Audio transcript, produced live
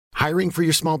Hiring for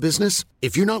your small business?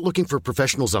 If you're not looking for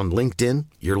professionals on LinkedIn,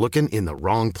 you're looking in the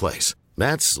wrong place.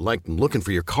 That's like looking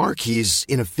for your car keys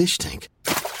in a fish tank.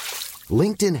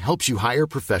 LinkedIn helps you hire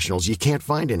professionals you can't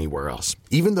find anywhere else,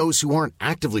 even those who aren't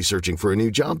actively searching for a new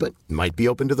job but might be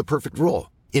open to the perfect role.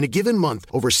 In a given month,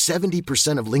 over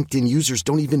 70% of LinkedIn users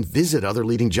don't even visit other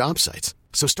leading job sites.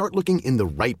 So start looking in the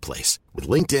right place. With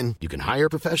LinkedIn, you can hire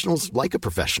professionals like a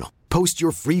professional. Post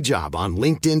your free job on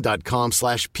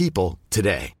linkedin.com/people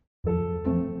today.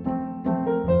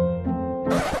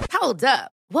 Hold up.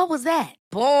 What was that?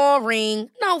 Boring.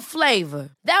 No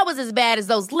flavor. That was as bad as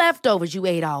those leftovers you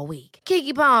ate all week.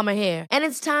 Keke Palmer here, and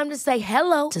it's time to say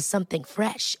hello to something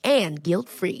fresh and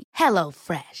guilt-free. Hello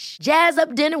Fresh. Jazz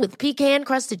up dinner with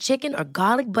pecan-crusted chicken or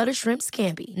garlic butter shrimp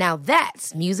scampi. Now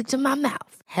that's music to my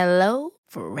mouth. Hello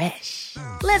Fresh.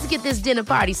 Let's get this dinner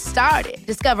party started.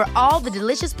 Discover all the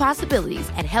delicious possibilities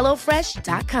at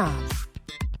hellofresh.com.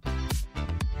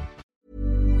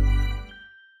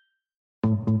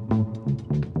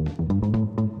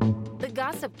 The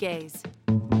Gossip Gaze.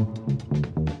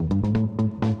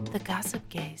 The Gossip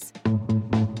Gaze.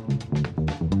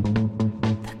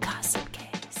 The Gossip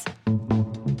Gaze.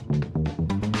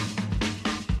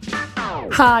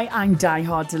 Hi, I'm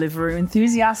diehard Deliveroo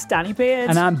enthusiast Danny Beard.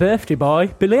 And I'm birthday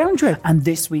boy, Billy Andrew. And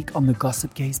this week on the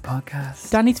Gossip Gaze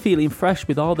podcast, Danny's feeling fresh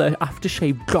with all the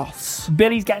aftershave goss.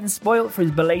 Billy's getting spoilt for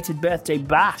his belated birthday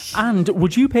bash. And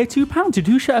would you pay £2 to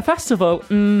douche at a festival?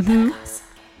 Mm-hmm.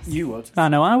 You would. I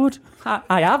know I would.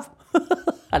 I have.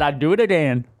 And I'd do it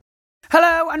again.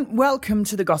 Hello and welcome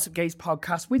to the Gossip Gaze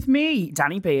podcast with me,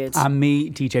 Danny Beard. And me,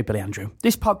 DJ Billy Andrew.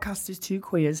 This podcast is two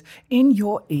queers in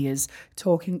your ears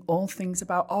talking all things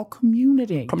about our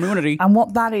community. And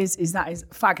what that is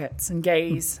faggots and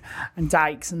gays and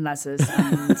dykes and lessers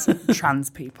and trans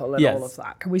people and all of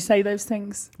that. Can we say those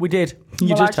things? We did.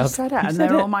 I just said it. And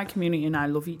they're all my community and I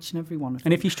love each and every one of them.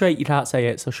 And if you're straight, you can't say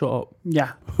it, so shut up.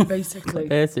 Yeah, basically.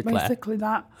 Basically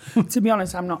that. To be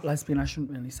honest, I'm not lesbian. I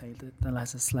shouldn't really say the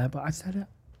les is slur, but I said it.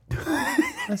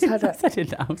 I said it. I said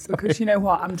it now, sorry. Because you know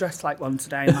what? I'm dressed like one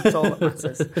today and that's all that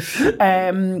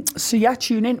matters. So yeah,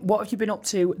 tune in. What have you been up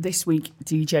to this week,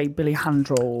 DJ Billy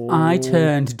Handrell? I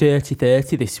turned dirty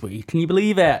 30 this week. Can you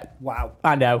believe it? Wow.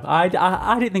 I know. I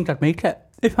didn't think I'd make it.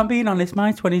 If I'm being honest,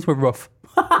 my 20s were rough.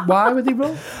 Why were they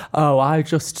rough? Oh, well,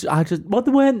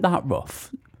 they weren't that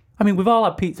rough. I mean, we've all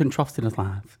had peaks and troughs in our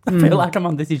life. I feel like I'm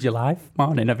on This Is Your Life.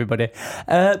 Morning, everybody.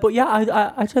 But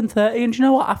yeah, I turned 30, and do you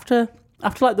know what? After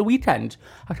like the weekend,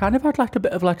 I kind of had like a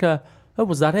bit of like a, oh,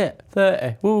 was that it?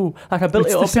 30. Ooh, like I built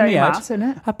it up in my head. Isn't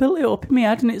it? I built it up in my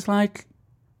head, and it's like,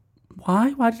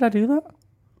 why? Why did I do that?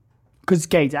 Because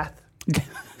gay death.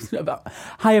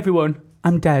 Hi, everyone.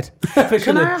 I'm dead.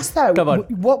 Can I ask though, Come on.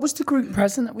 what was the group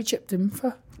present that we chipped in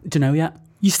for? Do you know yet?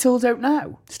 You still don't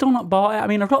know? Still not bought it. I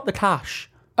mean, I've got the cash.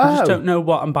 I just don't know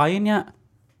what I'm buying yet.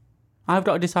 I've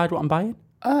got to decide what I'm buying.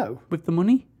 Oh. With the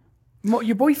money. What,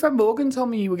 your boyfriend Morgan told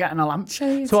me you were getting a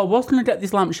lampshade. So I was going to get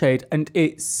this lampshade, and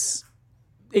it's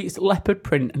leopard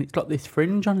print, and it's got this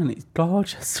fringe on, and it's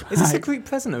gorgeous. Is this a group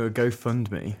present or a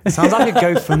GoFundMe? It sounds like a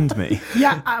GoFundMe.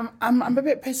 Yeah, I'm a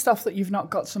bit pissed off that you've not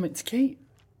got something to keep.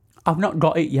 I've not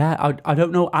got it yet. I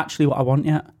don't know actually what I want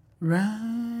yet.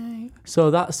 Right. So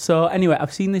anyway,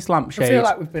 I've seen this lampshade. I feel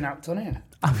like we've been outdone here.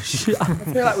 I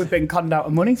feel like we've been conned out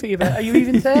of money for you. Are you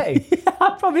even 30? Yeah,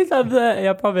 I promise I'm 30,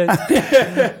 I promise.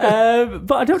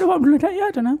 But I don't know what I'm going to get yet,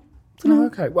 I don't know. Oh,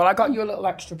 okay. Well, I got you a little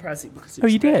extra present.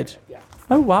 Because you did? Yeah.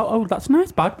 Oh, wow. Oh, that's a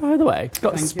nice bag, by the way. It's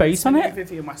got space on it.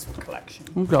 Vivian Westwood collection.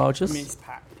 Oh, gorgeous. Miss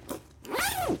pack.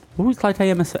 Oh, it's like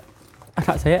ASMR. I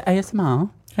can't say it. ASMR.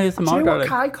 ASMR, Do you know darling. what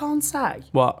Kai can't say?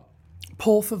 What?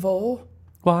 Por favor.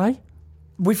 Why?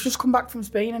 We've just come back from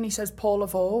Spain and he says por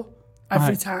favor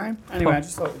every time. Anyway, I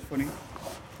just thought it was funny.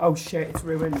 Oh shit, it's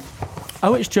ruined.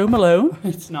 Oh, it's Joe Malone?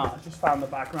 It's not. I just found the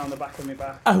bag around the back of my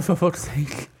back. Oh, for fuck's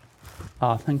sake.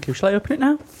 Oh, thank you. Shall I open it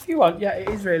now? If you want, yeah, it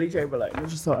is really Joe Malone. I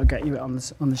just thought I'd get you it on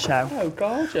the show. Oh,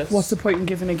 gorgeous. What's the point in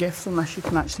giving a gift unless you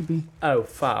can actually Oh,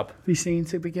 fab. be seen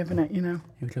to be giving it, you know?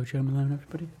 Here we go, Joe Malone,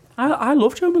 everybody. I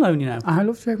love Joe Malone, you know. I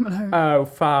love Joe Malone. Oh,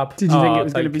 fab. Did you think it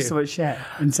was going to be so much shit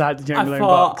inside the Joe Malone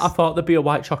box? I thought there'd be a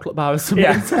white chocolate bar or something.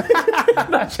 Yeah.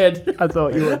 Imagine. I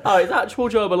thought you would. Oh, it's actual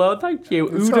Joe Malone, thank you.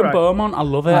 It's Oud all and right. Beaumont, I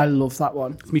love it. I love that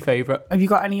one. It's my favourite. Have you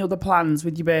got any other plans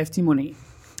with your birthday money?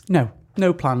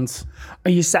 No plans.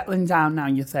 Are you settling down now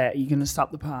you're 30? Are you going to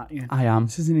stop the partying? I am.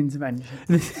 This is an intervention.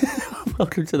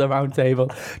 Welcome to the round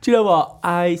table. Do you know what?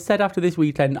 I said after this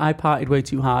weekend I partied way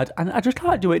too hard and I just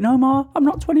can't do it no more. I'm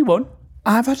not 21.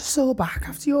 I've had a sore back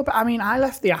after your... I mean, I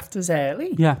left the afters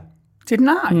early. Yeah. Didn't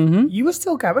I? Mm-hmm. You were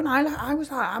still going. I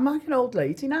was like, I'm like an old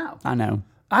lady now. I know.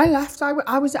 I left.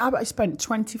 I spent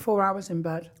 24 hours in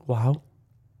bed. Wow.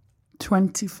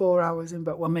 24 hours in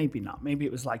bed. Well, maybe not. Maybe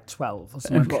it was like 12 or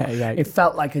something. Okay, but it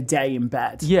felt like a day in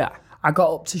bed. Yeah. I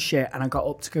got up to shit and I got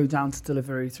up to go down to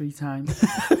delivery 3 times. Do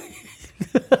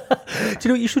you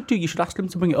know what you should do? You should ask them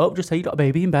to bring it up. Just say you got a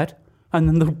baby in bed. And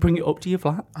then they'll bring it up to your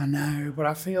flat. I know, but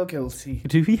I feel guilty.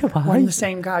 Do you? Why? When the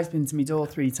same guy's been to my door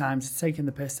 3 times, it's taking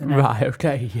the piss in it. Right,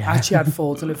 okay, yeah. I actually had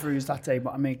 4 deliveries that day,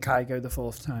 but I made Kai go the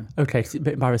 4th time. Okay, it's a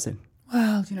bit embarrassing.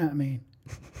 Well, do you know what I mean?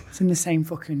 It's in the same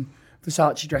fucking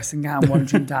Versace dressing gown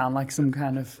wandering down like some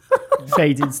kind of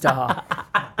fading star.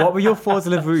 What were your 4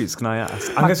 deliveries, can I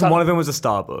ask? I'm guessing one of them was a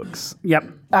Starbucks. Yep.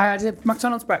 I had a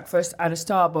McDonald's breakfast, I had a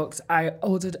Starbucks, I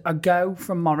ordered a Go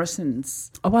from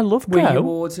Morrison's. Oh, I love Go. Where you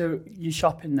order your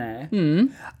shopping there.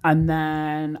 And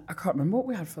then, I can't remember what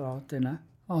we had for our dinner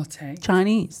or tea.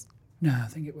 Chinese? No, I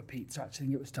think it was pizza, actually. I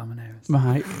think it was Domino's.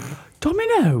 Right.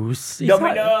 Domino's?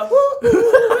 Domino's!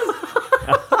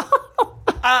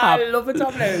 I love a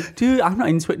Domino's. Dude, I'm not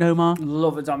into it no more.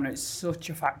 Love a Domino's. It's such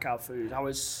a fat cow food. I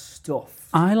was stuffed.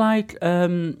 I like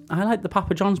the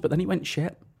Papa John's, but then it went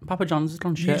shit. Papa John's has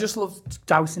gone shit. You just love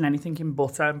dousing anything in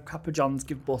butter. Papa John's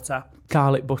give butter.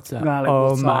 Garlic butter.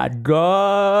 Oh my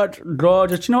God.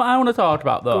 Gorgeous. Do you know what I want to talk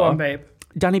about, though? Go on, babe.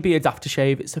 Danny Beard's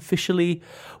aftershave. It's officially...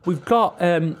 We've got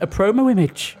a promo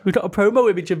image. We've got a promo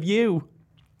image of you.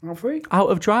 Have we?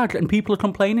 Out of drag, and people are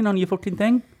complaining on your fucking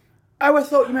thing. Oh, I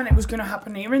thought you meant it was going to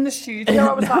happen here in the studio.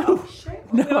 I was like, oh shit,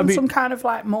 we're on some kind of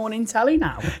like morning telly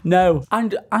now. No,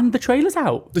 and the trailer's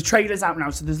out. The trailer's out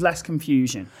now, so there's less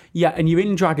confusion. Yeah, and you're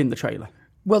in drag in the trailer.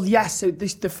 Well, yes, so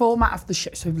the format of the show...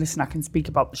 So listen, I can speak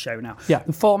about the show now. Yeah.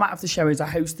 The format of the show is I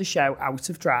host the show out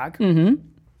of drag.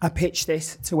 I pitched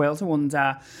this to World of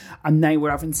Wonder, and they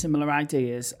were having similar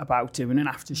ideas about doing an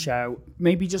after show,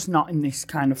 maybe just not in this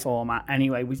kind of format.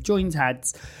 Anyway, we've joined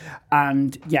heads,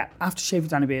 and yeah, aftershave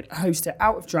with Danny Beard, I host it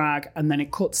out of drag, and then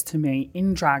it cuts to me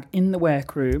in drag in the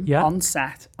workroom on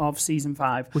set of season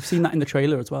 5. We've seen that in the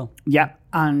trailer as well. Yeah,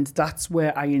 and that's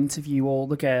where I interview all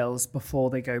the girls before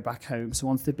they go back home. So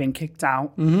once they've been kicked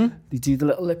out, they do the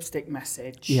little lipstick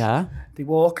message. Yeah. They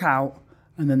walk out.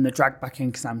 And then they're dragged back in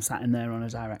because I'm sat in there on a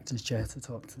director's chair to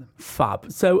talk to them.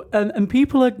 Fab. So, and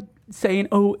people are saying,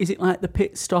 oh, is it like the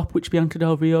pit stop, which Bianca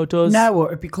Del Rio does? No, or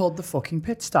it'd be called the fucking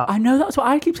pit stop. I know, that's what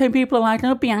I keep saying. People are like,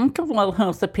 oh, Bianca will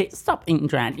host the pit stop in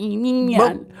drag.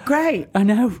 Well, great. I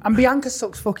know. And Bianca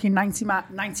sucks fucking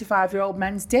 95-year-old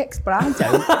men's dicks, but I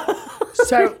don't.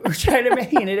 So, do you know what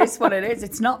I mean? It is what it is.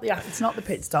 It's not the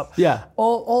pit stop. Yeah.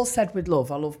 All said with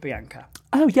love. I love Bianca.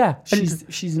 Oh, yeah.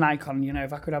 She's an icon. You know,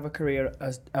 if I could have a career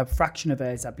as a fraction of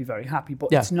hers, I'd be very happy. But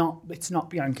it's not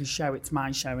Bianca's show. It's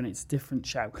my show, and it's a different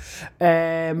show.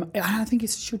 And I think it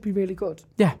should be really good.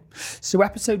 Yeah. So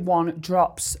episode 1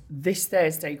 drops this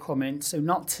Thursday coming. So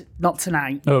not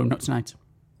tonight. Oh, not tonight.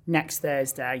 Next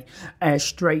Thursday,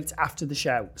 straight after the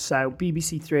show. So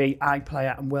BBC 3,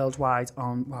 iPlayer, and worldwide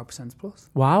on Wow Presents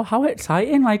Plus. Wow, how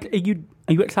exciting! Like, are you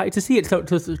excited to see it?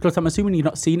 Because I'm assuming you've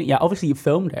not seen it yet. Obviously, you've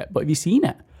filmed it, but have you seen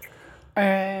it?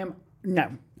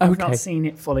 No, I've not seen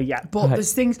it fully yet. But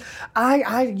there's things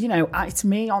it's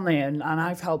me on there, and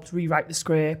I've helped rewrite the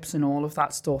scripts and all of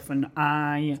that stuff. And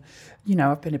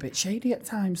I've been a bit shady at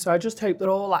times. So I just hope that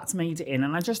all that's made it in,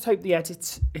 and I just hope the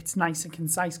edit it's nice and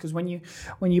concise. Because when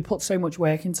you put so much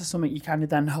work into something, you kind of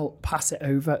then pass it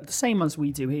over. The same as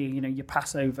we do here. You know, you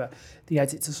pass over the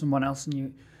edit to someone else,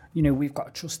 and you know, we've got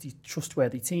a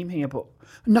trustworthy team here, but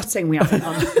I'm not saying we haven't.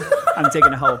 I'm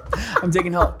digging a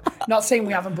hole. Not saying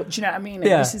we haven't, but do you know what I mean?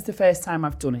 Yeah. This is the first time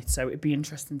I've done it, so it'd be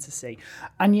interesting to see.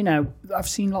 And, you know, I've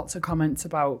seen lots of comments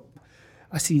about...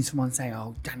 I've seen someone say,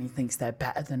 oh, Danny thinks they're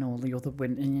better than all the other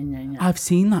women. I've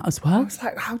seen that as well. I was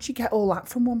like, how'd you get all that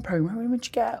from one promo? Where would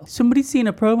you get? Somebody's seen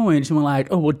a promo and someone like,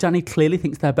 oh, well, Danny clearly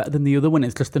thinks they're better than the other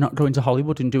winners because they're not going to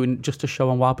Hollywood and doing just a show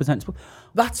on Wow Presents.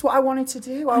 That's what I wanted to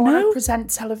do. I want to present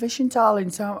television, darling.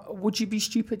 So would you be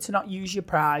stupid to not use your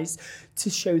prize to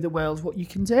show the world what you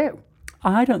can do?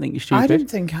 I don't think you're stupid. I don't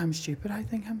think I'm stupid. I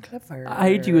think I'm clever.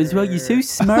 I do as well. You're so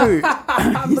smart.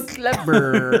 I'm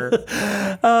clever.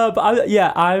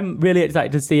 I'm really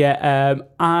excited to see it.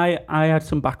 I had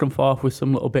some back and forth with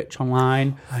some little bitch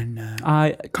online. I know.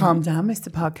 Calm down, Mr.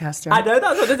 Podcaster. I know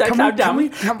that's what they say. Calm down.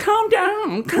 Calm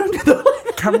down.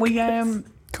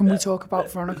 Can we talk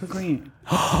about Veronica Green?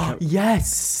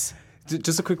 Yes.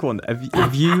 Just a quick one.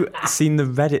 Have you seen the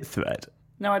Reddit thread?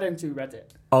 No, I don't do Reddit.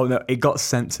 Oh no, it got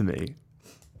sent to me.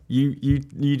 You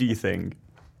do your thing.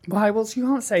 Why? Well, you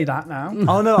can't say that now.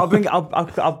 Oh no,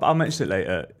 I'll mention it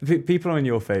later. People are in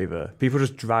your favour. People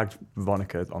just dragged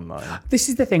Veronica online. This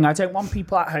is the thing. I don't want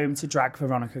people at home to drag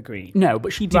Veronica Green. No,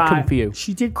 but she did come for you.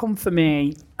 She did come for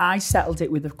me. I settled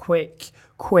it with a quick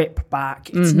quip back.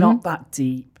 It's not that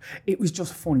deep. It was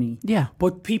just funny. Yeah.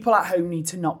 But people at home need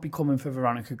to not be coming for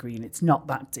Veronica Green. It's not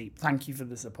that deep. Thank you for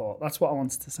the support. That's what I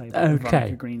wanted to say about the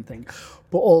Veronica Green thing.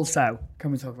 But also,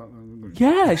 can we talk about Veronica Green?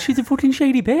 Yeah, she's a fucking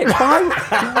shady bitch. Why?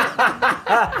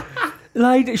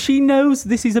 Like, she knows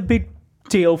this is a big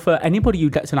deal for anybody who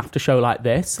gets an after show like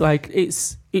this. Like,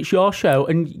 it's your show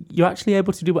and you're actually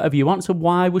able to do whatever you want. So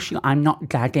why was she? I'm not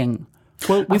gagging.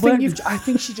 Well, I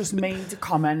think she just made a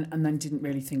comment and then didn't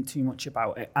really think too much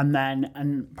about it,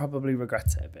 and probably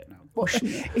regrets it a bit now. But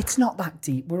it's not that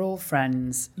deep. We're all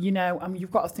friends, you know. I mean, you've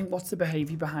got to think, what's the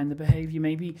behaviour behind the behaviour?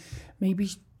 Maybe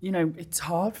you know, it's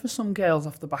hard for some girls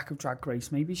off the back of Drag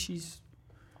Race. Maybe she's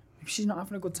not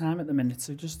having a good time at the minute.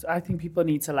 So I think people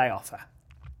need to lay off her.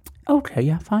 Okay,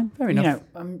 yeah, fine, fair enough.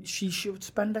 You know, she should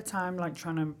spend her time like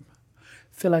trying to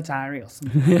fill her diary or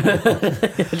something.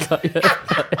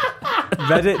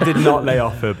 Reddit did not lay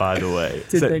off her, by the way.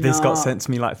 This got sent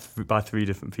to me like by 3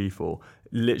 different people.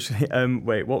 Literally,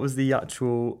 wait, what was the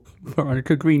actual?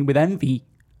 Veronica Green with envy.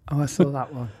 Oh, I saw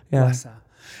that one. Yeah. Bless her.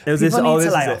 It was People need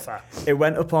to lay off her. It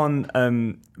went up on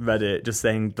Reddit just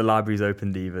saying the library's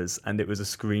open divas, and it was a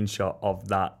screenshot of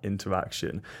that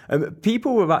interaction.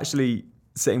 People were actually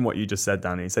saying what you just said,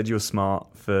 Danny. Said you were smart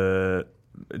for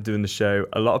doing the show.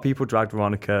 A lot of people dragged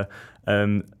Veronica.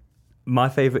 My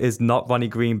favourite is not Ronnie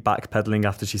Green backpedaling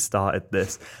after she started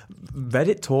this.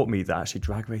 Reddit taught me that actually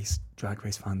drag race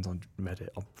fans on Reddit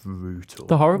are brutal.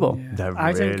 They're horrible. Yeah. They're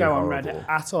I don't go on horrible. Reddit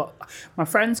at all. My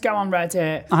friends go on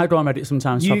Reddit. I go on Reddit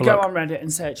sometimes. You go on Reddit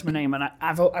and search my name, and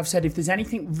I've said if there's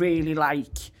anything really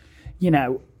like, you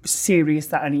know, serious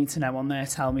that I need to know on there,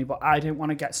 tell me. But I don't want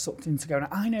to get sucked into going.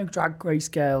 I know Drag Race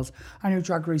girls. I know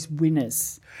Drag Race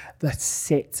winners that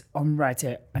sit on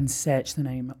Reddit and search the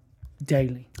name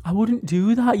daily. I wouldn't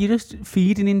do that. You're just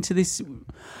feeding into this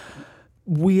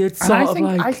weird sort of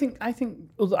like... I think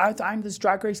there's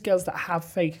Drag Race girls that have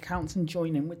fake accounts and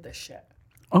join in with this shit.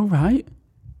 Oh, right.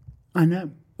 I know.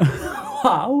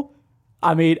 Wow.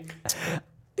 I mean,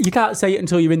 you can't say it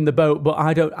until you're in the boat, but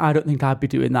I don't think I'd be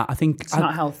doing that. I think it's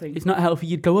not healthy. It's not healthy.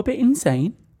 You'd go a bit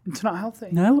insane. It's not healthy.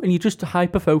 No, and you just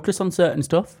hyper focus on certain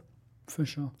stuff. For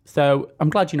sure. So I'm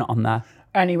glad you're not on there.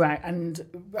 Anyway, and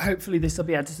hopefully this will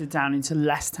be edited down into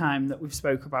less time that we've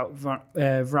spoke about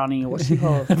Ronnie, or what's she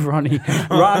called? Ronnie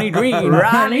Green.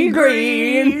 Ronnie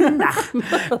Green.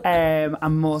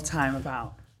 And more time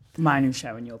about my new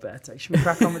show and your birthday. Should we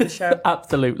crack on with the show?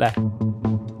 Absolutely.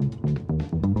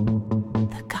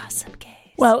 The Gossip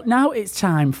Case. Well, now it's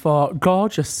time for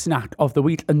Gorgeous Snack of the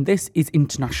Week, and this is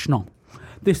international.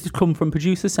 This has come from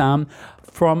Producer Sam,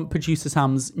 from Producer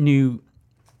Sam's new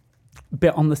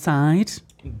bit on the side.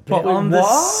 Bit on the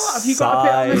what? Have you got a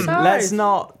bit on the side? Let's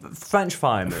not... French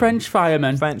fireman. French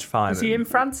fireman. Is he in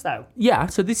France though? Yeah,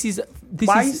 so this is...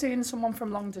 Why are you seeing someone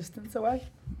from long distance away?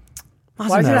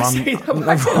 Why did I say that?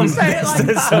 Why did I say it like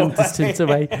that? Long distance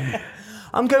away.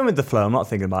 I'm going with the flow. I'm not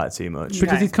thinking about it too much.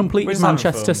 Because he's completed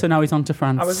Manchester, so now he's on to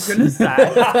France. I was going to say,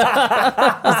 is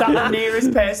that the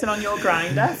nearest person on your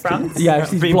grinder, France? Yeah,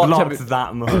 I've been blocked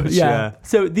that much. Yeah.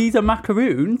 So these are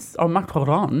macaroons, or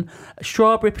macaron,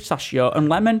 strawberry, pistachio, and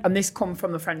lemon. And this come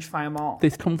from the French fireman.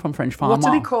 This come from French fireman.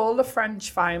 What do they call the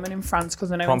French firemen in France?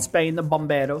 Because I know in Spain, the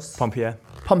bomberos. Pompier.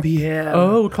 Pompier.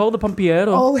 Oh, call the pompiero.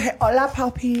 Oh, hola,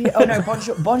 papi. Oh, no,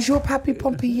 bonjour, papi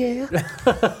pompier.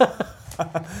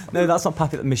 No, that's not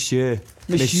Papi, that's Monsieur.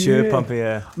 Monsieur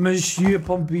Pompier. Monsieur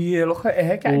Pompier. Look at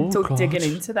her getting digging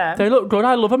into them. They look good.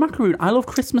 I love a macaroon. I love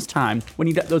Christmas time when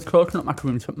you get those coconut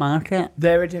macaroons from market.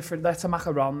 They're a different. That's a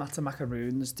macaron. That's a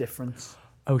macaroon. There's difference.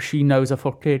 Oh, she knows a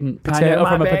fucking potato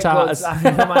from a potatoes.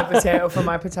 I know my potato from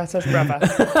my potatoes,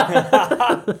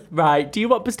 brother. Right. Do you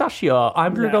want pistachio?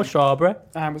 I'm going to go strawberry.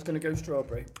 I was going to go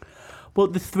strawberry. Well,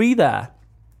 there's 3 there.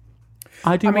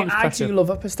 I do love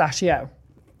a pistachio.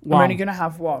 One. I'm only going to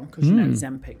have one because, you know,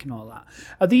 Zempic and all that.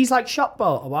 Are these like shop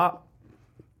bought or what?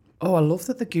 Oh, I love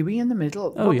that the gooey in the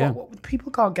middle. Oh, yeah.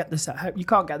 People can't get this at home. You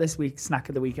can't get this week's snack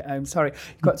of the week at home. Sorry.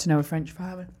 You've got to know a French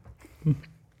fireman.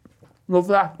 Love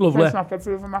that. Lovely. Snack of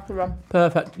macaron.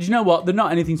 Perfect. Do you know what? They're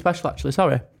not anything special, actually.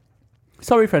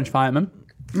 Sorry, French fireman.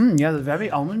 Yeah, they're very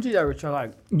almondy though, which I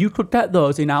like. You could get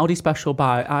those in Aldi Special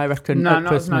Buy, I reckon, at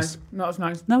Christmas. Not as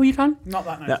nice. No, you can. Not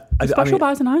that nice. No, Special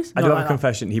Buys are nice. I do have a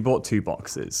confession. He bought 2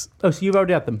 boxes. Oh, so you've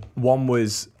already had them? One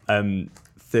was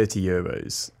 30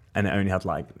 euros, and it only had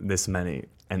like this many,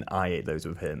 and I ate those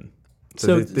with him.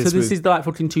 So this is the like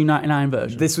fucking $2.99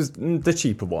 version. This was the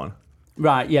cheaper one.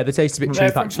 Right, yeah, they taste a bit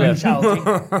cheap actually.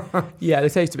 Yeah, they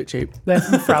taste a bit cheap. They're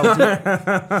from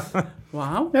Frowdy.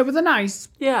 Wow. No, but they're nice.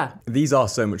 Yeah. These are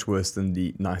so much worse than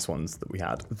the nice ones that we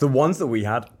had. The ones that we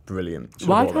had, brilliant. Should've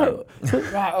Why bought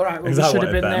them. Right, all right. Well, Is we that should what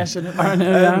have it been there, then? shouldn't I we?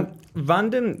 know.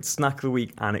 Random snack of the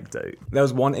week anecdote. There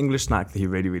was one English snack that he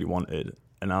really, really wanted.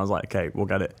 And I was like, okay, we'll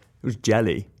get it. It was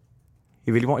jelly.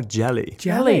 He really wanted jelly.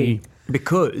 Jelly.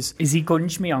 Because... Is he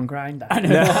gunge me on Grindr?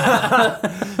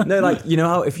 No, like, you know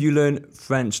how if you learn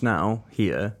French now,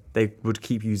 here, they would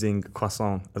keep using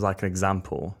croissant as like an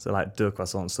example. So like deux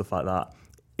croissants, stuff like that.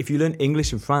 If you learn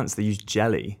English in France, they use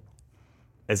jelly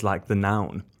as like the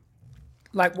noun.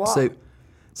 Like what?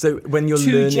 So when you're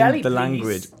Two learning jelly, the please.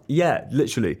 language... Yeah,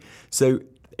 literally. So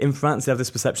in France, they have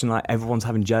this perception like everyone's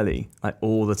having jelly like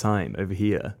all the time over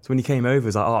here. So when he came over, he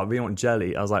was like, oh, I really want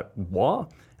jelly. I was like,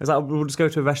 what? I was like, we'll just go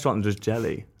to a restaurant and just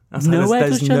jelly. I was like,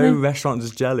 there's no restaurant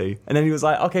just jelly. And then he was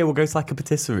like, okay, we'll go to like a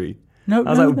patisserie. No,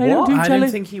 I was like, they don't what? do I jelly.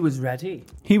 didn't think he was ready.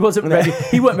 He wasn't ready.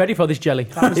 He weren't ready for this jelly.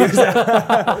 He was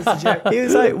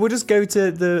like, we'll just go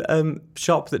to the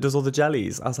shop that does all the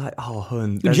jellies. I was like, oh,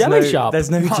 hun. There's jelly no, shop? There's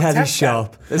no What, jelly Tesco?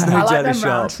 shop. There's no I like jelly them shop.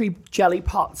 Roundtree jelly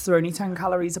pots. They're only 10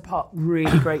 calories a pot.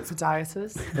 Really great for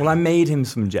dieters. Well, I made him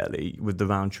some jelly with the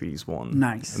Roundtrees one.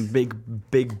 Nice. A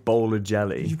big bowl of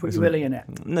jelly. Did you put your willy in it?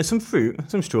 No, some fruit,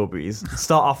 some strawberries.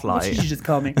 Start off What did light. you just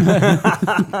call me?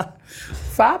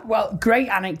 Fab. Well, great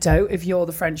anecdote if you're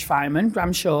the French fireman,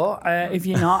 I'm sure. If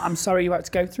you're not, I'm sorry you had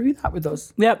to go through that with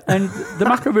us. Yep, and the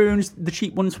macaroons, the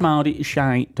cheap ones from Aldi, is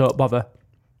shite. Don't bother.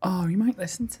 Oh, you might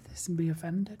listen to this and be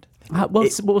offended. We'll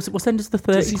send us the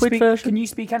Does he 30 quid speak- version. Can you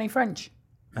speak any French?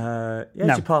 Yeah,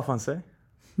 No. tu parles français?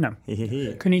 No.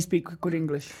 Yeah, Can you speak good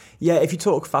English? if you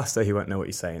talk faster, he won't know what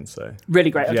you're saying, so...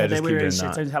 Really great. Okay, Yeah, they just were keep really doing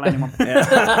shit. that. Don't tell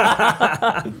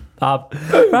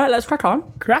anyone. Right, let's crack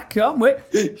on. Crack on with.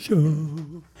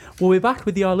 We'll be back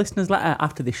with your listeners' letter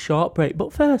after this short break.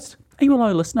 But first, are you a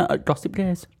loyal listener at Gossip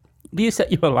Days? Do you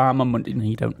set your alarm on Monday? No,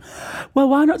 you don't. Well,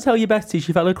 why not tell your besties,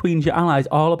 your fellow queens, your allies,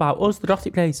 all about us, the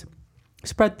Gossip Days?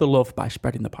 Spread the love by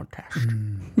spreading the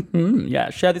podcast.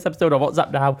 Yeah, share this episode on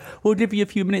WhatsApp now. We'll give you a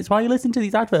few minutes while you listen to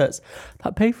these adverts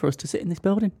that pay for us to sit in this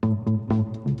building.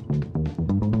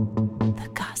 The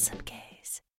Gossip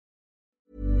Gaze.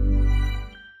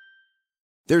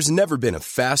 There's never been a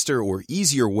faster or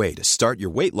easier way to start your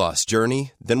weight loss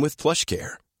journey than with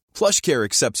PlushCare. PlushCare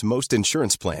accepts most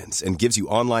insurance plans and gives you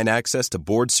online access to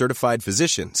board-certified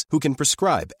physicians who can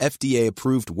prescribe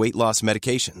FDA-approved weight loss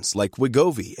medications like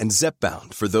Wegovy and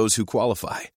Zepbound for those who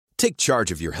qualify. Take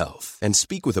charge of your health and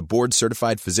speak with a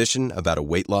board-certified physician about a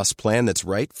weight loss plan that's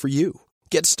right for you.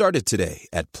 Get started today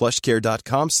at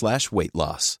plushcare.com/weight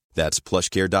loss. That's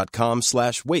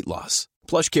plushcare.com/weight loss.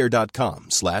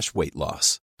 plushcare.com/weight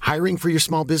loss. Hiring for your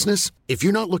small business? If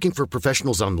you're not looking for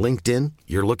professionals on LinkedIn,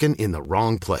 you're looking in the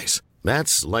wrong place.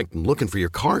 That's like looking for your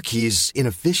car keys in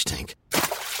a fish tank.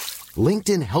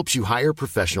 LinkedIn helps you hire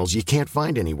professionals you can't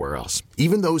find anywhere else,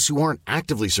 even those who aren't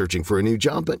actively searching for a new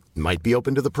job but might be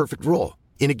open to the perfect role.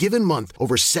 In a given month,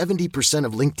 over 70%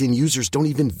 of LinkedIn users don't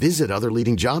even visit other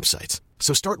leading job sites.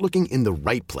 So start looking in the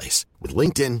right place. With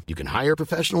LinkedIn, you can hire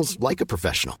professionals like a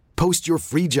professional. Post your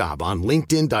free job on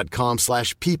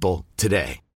linkedin.com/people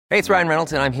today. Hey, it's Ryan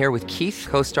Reynolds, and I'm here with Keith,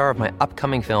 co-star of my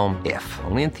upcoming film, If,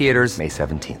 only in theaters May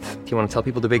 17th. Do you want to tell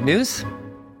people the big news?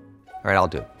 All right, I'll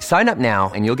do it. Sign up now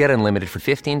and you'll get unlimited for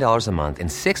 $15 a month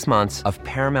and 6 months of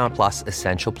Paramount Plus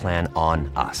Essential Plan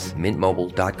on us.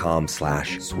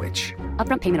 MintMobile.com/switch.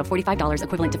 Upfront payment of $45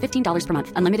 equivalent to $15 per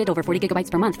month. Unlimited over 40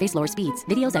 gigabytes per month. Face lower speeds.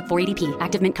 Videos at 480p.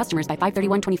 Active Mint customers by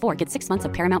 531.24 get 6 months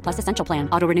of Paramount Plus Essential Plan.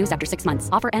 Auto renews after 6 months.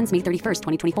 Offer ends May 31st,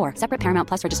 2024. Separate Paramount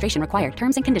Plus registration required.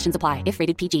 Terms and conditions apply if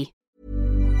rated PG.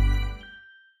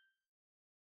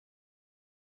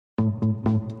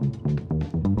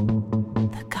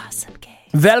 The Gossip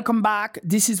Gaze. Welcome back.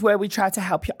 This is where we try to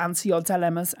help you answer your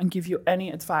dilemmas and give you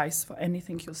any advice for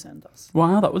anything you'll send us.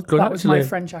 Wow, that was good, That was actually. my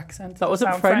French accent. That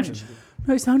wasn't Sound French.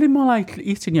 No, it sounded more like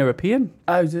Eastern European.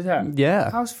 Oh, did it?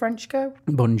 Yeah. How's French go?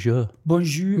 Bonjour.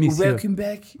 Bonjour. Monsieur. Welcome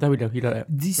back. There we go, you got it.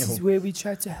 This is where we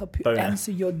try to help you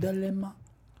answer your dilemma.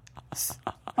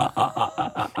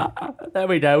 There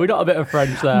we go, we got a bit of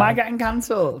French there. Am I getting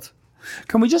cancelled?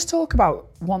 Can we just talk about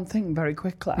one thing very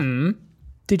quickly?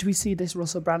 Did we see this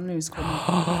Russell Brand news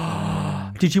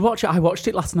coming? Did you watch it? I watched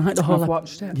it last night. I've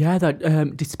watched it. Yeah,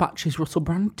 that dispatches Russell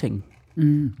Brand thing.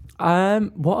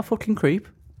 What a fucking creep.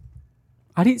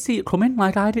 I didn't see it coming.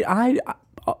 Like like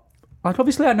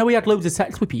obviously I know he had loads of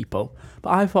sex with people,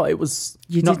 but I thought it was...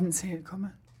 You didn't see it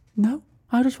coming? No,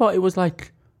 I just thought it was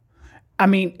like... I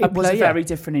mean, it was a player. very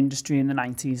different industry in the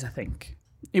 90s, I think.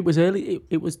 It was early.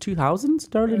 It was 2000s,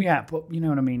 darling. Yeah, but you know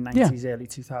what I mean. 90s, early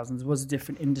 2000s was a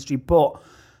different industry. But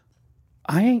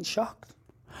I ain't shocked.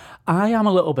 I am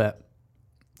a little bit.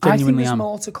 I think Genuinely there's am.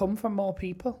 more to come from more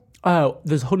people. Oh,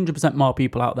 there's 100% more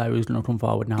people out there who's going to come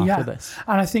forward now after this.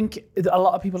 And I think a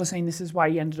lot of people are saying this is why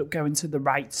he ended up going to the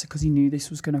right, because he knew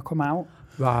this was going to come out.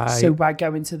 Right. So by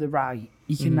going to the right,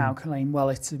 he can now claim, well,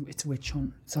 it's a witch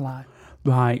hunt, it's a lie.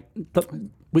 Right.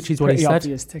 Which is what he Pretty said.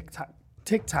 obvious tic-tac.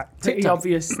 Tic-tac. Pretty Tic-tac.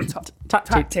 obvious Tactic.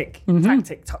 Tactic.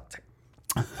 Tactic.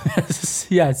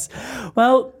 Yes.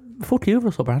 Well, fuck you,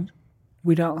 Russell Brand.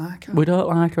 We don't like her. We don't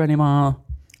like her anymore.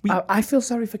 I feel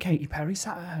sorry for Katy Perry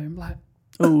sat at home like...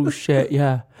 Oh, shit,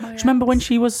 yeah. Do you remember when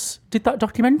she did that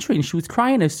documentary and she was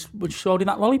crying when she was holding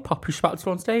that lollipop and she was about to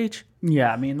go on stage?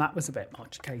 Yeah, I mean, that was a bit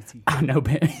much, Katie. I know,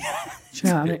 but Do you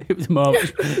know what I mean? it was more.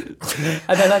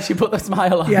 And then she put the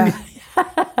smile on. Yeah.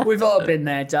 We've all been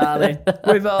there, darling.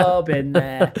 We've all been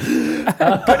there.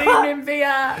 Good evening,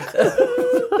 VR.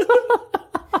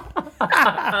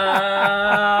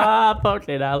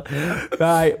 Fucking hell.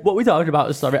 Right, what are we talking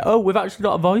about? Sorry. Oh, we've actually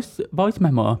got a voice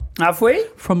memo. Have we?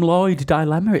 From Lloyd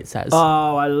Dilemma, it says.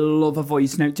 Oh, I love a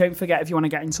voice note. Don't forget, if you want to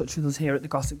get in touch with us here at the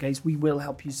Gossip Gaze, we will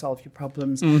help you solve your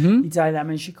problems, your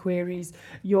dilemmas, your queries,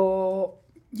 your,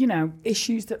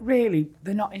 issues that really,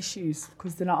 they're not issues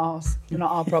because they're not ours. They're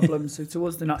not our problems. So to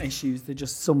us, they're not issues. They're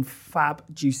just some fab,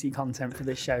 juicy content for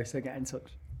this show. So get in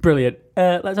touch. Brilliant.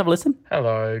 Let's have a listen.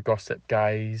 Hello, Gossip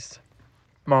Gaze.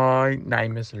 My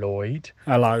name is Lloyd.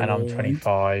 Hello, and I'm Lloyd.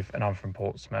 25 and I'm from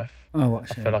Portsmouth. Oh, what a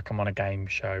I shame. feel like I'm on a game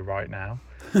show right now.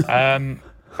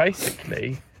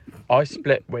 Basically, I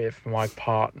split with my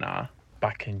partner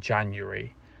back in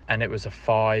January, and it was a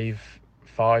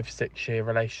 6 year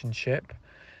relationship.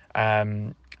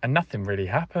 And nothing really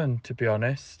happened, to be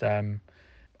honest.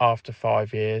 After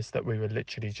 5 years that we were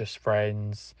literally just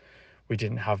friends, we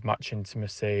didn't have much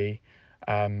intimacy.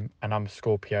 And I'm a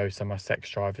Scorpio, so my sex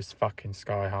drive is fucking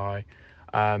sky high.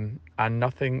 And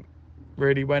nothing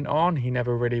really went on. He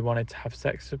never really wanted to have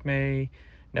sex with me,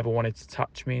 never wanted to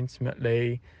touch me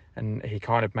intimately, and he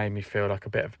kind of made me feel like a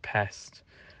bit of a pest,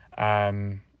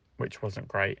 which wasn't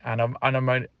great. And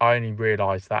I only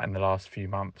realised that in the last few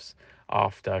months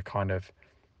after kind of,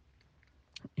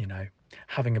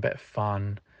 having a bit of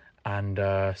fun and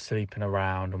sleeping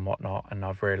around and whatnot. And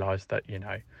I've realised that,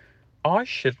 I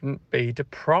shouldn't be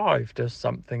deprived of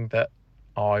something that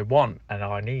I want and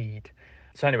I need.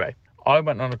 So anyway, I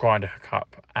went on a Grindr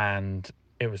hookup and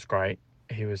it was great.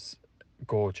 He was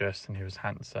gorgeous and he was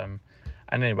handsome.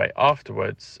 And anyway,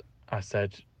 afterwards I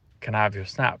said, can I have your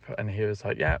snap? And he was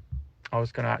like, yeah, I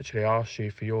was going to actually ask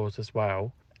you for yours as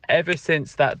well. Ever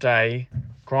since that day,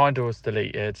 Grindr was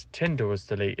deleted, Tinder was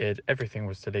deleted, everything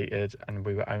was deleted, and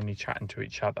we were only chatting to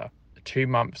each other. 2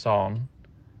 months on,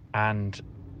 and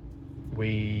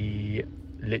we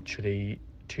literally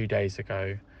 2 days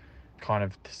ago kind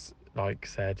of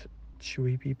said, should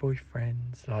we be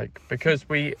boyfriends? Because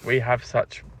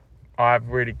I have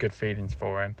really good feelings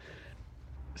for him.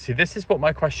 See, this is what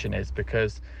my question is,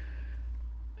 because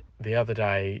the other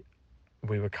day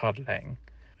we were cuddling.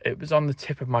 It was on the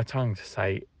tip of my tongue to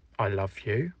say, I love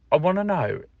you. I want to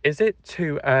know, is it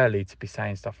too early to be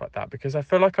saying stuff like that? Because I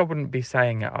feel like I wouldn't be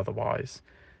saying it otherwise.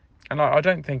 And I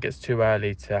don't think it's too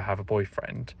early to have a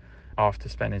boyfriend after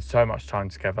spending so much time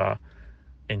together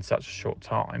in such a short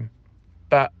time.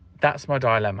 But that's my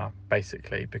dilemma,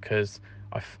 basically, because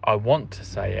I want to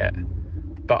say it,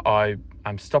 but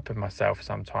I'm stopping myself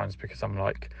sometimes because I'm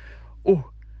like, oh,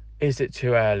 is it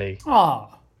too early? Oh,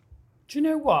 do you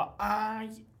know what?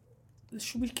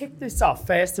 Should we kick this off?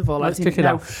 First of all, Let's I didn't kick it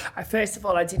know. off. First of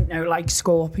all, I didn't know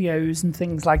Scorpios and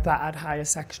things like that had higher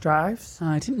sex drives.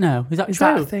 I didn't know. Is that Is true?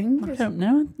 that a thing? I don't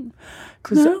know.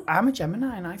 Because No. I'm a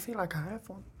Gemini and I feel like I have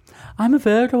one. I'm a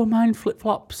Virgo. Mine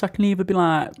flip-flops. I can either be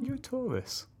like... You're a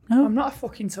Taurus. I'm not a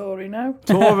fucking Tory, no.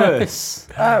 Taurus.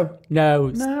 Oh, No.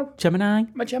 No. Gemini.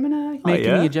 I'm a Gemini. Making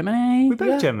yeah? me a Gemini. We're both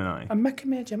Yeah. Gemini. I'm making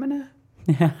me a Gemini.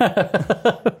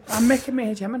 I'm making me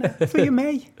a Gemini. For you,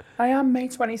 May. I am May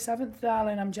 27th,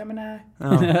 darling. I'm Gemini.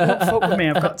 Don't fuck with me.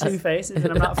 I've got two faces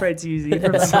and I'm not afraid to use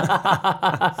either of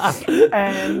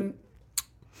them.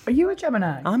 Are you a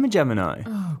Gemini? I'm a Gemini.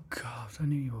 Oh, God. I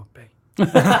knew you would be.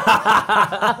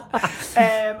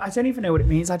 I don't even know what it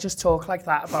means. I just talk like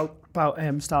that about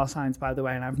star signs, by the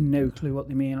way, and I have no clue what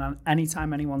they mean. And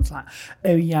anytime anyone's like,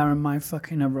 oh yeah, and my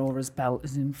fucking Aurora's belt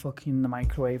is in fucking the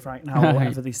microwave right now, or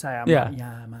whatever they say, I'm like,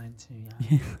 yeah, mine too,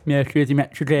 yeah. Mercury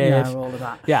retrograde. Yeah, all of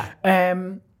that. Yeah.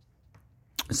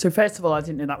 So first of all, I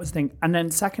didn't know that was a thing. And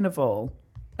then second of all,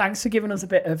 thanks for giving us a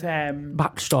bit of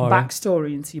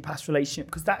Backstory into your past relationship,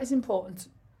 because that is important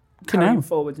carrying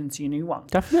forward into your new one.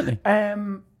 Definitely.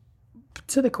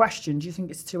 To the question, do you think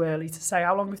it's too early to say?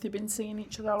 How long have they been seeing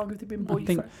each other? How long have they been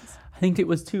boyfriends? I think it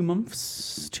was 2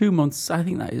 months. 2 months. I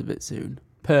think that is a bit soon.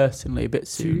 Personally, a bit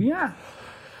soon. Yeah.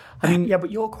 I mean, yeah,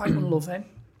 but you're quite unloving.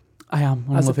 I am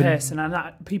unloving. As a person,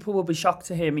 and people will be shocked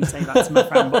to hear me say that to my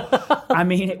friend, but I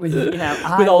mean it with,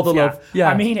 with all the love. Yeah.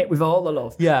 I mean it with all the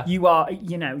love. Yeah. You are,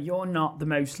 you're not the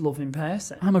most loving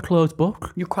person. I'm a closed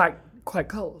book. You're quite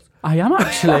cold. I am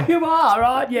actually. You are,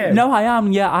 aren't you? No, I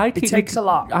am. Yeah, it takes a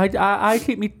lot. I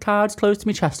keep my cards close to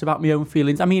my chest about my own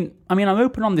feelings. I mean, I'm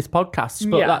open on this podcast,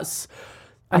 but that's.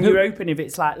 And you're open if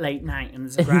it's like late night and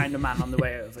there's a grinder man on the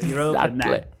way over. You're open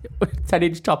then.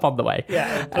 10-inch top on the way.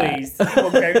 Yeah, please. He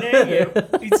won't go near you.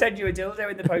 He'd send you a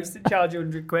dildo in the post and charge you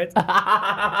 100 quid.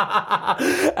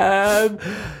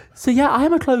 So yeah, I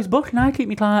am a closed book and I keep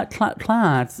my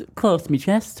cards close to my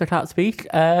chest. So I can't speak.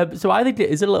 So I think it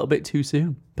is a little bit too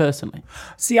soon, personally.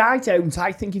 See, I don't.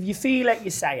 I think if you feel it,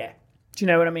 you say it. Do you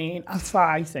know what I mean? That's what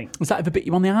I think. Is that ever bit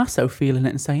you on the arse, though, feeling it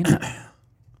and saying it?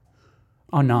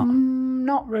 Or not?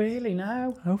 Not really,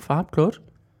 no. Oh, fab, good.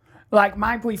 Like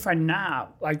my boyfriend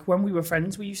now, like when we were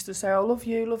friends, we used to say, "I love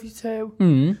you too."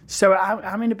 Mm. So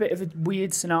I'm in a bit of a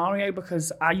weird scenario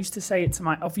because I used to say it to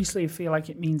obviously I feel like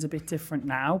it means a bit different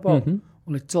now, but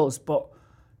well, it does. But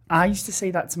I used to say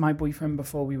that to my boyfriend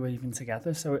before we were even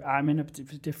together, so I'm in a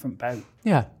different boat.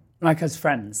 Yeah, like as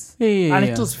friends. Yeah. And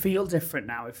it does feel different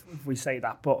now if we say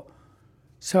that, but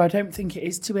so I don't think it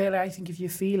is too early. I think if you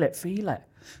feel it, feel it.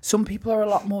 Some people are a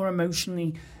lot more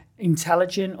emotionally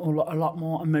intelligent or a lot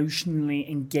more emotionally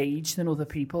engaged than other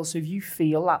people. So if you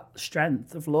feel that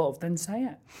strength of love, then say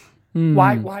it.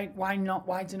 Why not?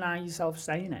 Why deny yourself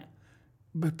saying it?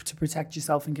 But to protect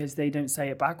yourself in case they don't say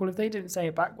it back. Well, if they don't say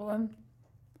it back, well then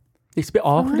it's a bit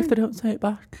awkward if they don't say it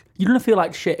back. You're gonna feel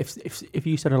like shit if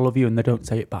you said I love you and they don't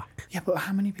say it back. Yeah, but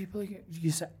how many people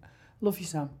you say love you,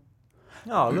 Sam?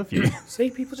 Oh, I love you. See,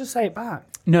 people just say it back.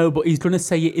 No, but he's going to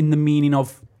say it in the meaning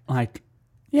of, like,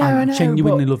 I know,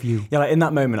 genuinely love you. Yeah, like in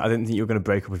that moment, I didn't think you were going to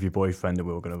break up with your boyfriend and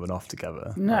we were going to run off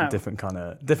together. No. Like, different kind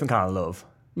of love.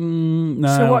 No.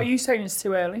 So what are you saying is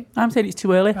too early? I'm saying it's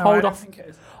too early. No, Hold I off. don't think it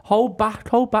is. Hold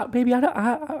back, baby. I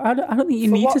don't think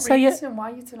you need to say it.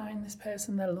 Why are you denying this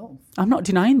person their love? I'm not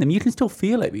denying them. You can still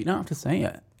feel it, but you don't have to say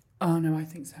it. Oh, no, I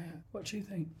think so. What do you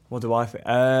think? What do I think?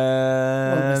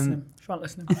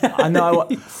 Listening. I know.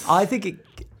 I think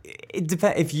it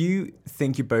depends. If you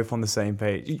think you're both on the same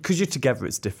page, because you're together,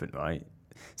 it's different, right?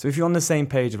 So if you're on the same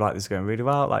page of like this going really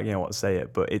well, like, what, say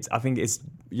it. But I think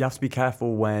you have to be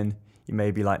careful when you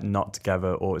may be like not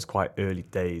together or it's quite early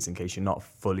days in case you're not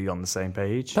fully on the same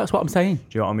page. That's what I'm saying. Do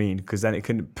you know what I mean? Because then it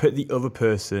can put the other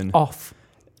person off.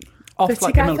 They're like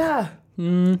together.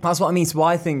 That's what I mean. So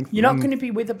I think you're not going to be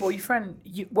with a boyfriend.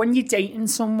 When you're dating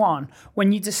someone,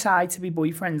 when you decide to be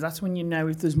boyfriends, that's when you know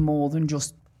if there's more than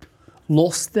just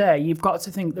lust there. You've got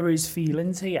to think there is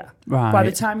feelings here. Right. By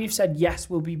the time you've said, yes,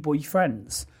 we'll be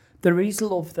boyfriends, there is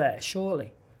love there,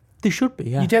 surely. There should be,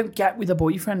 yeah. You don't get with a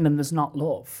boyfriend and there's not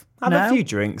love. Have a few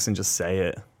drinks and just say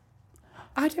it.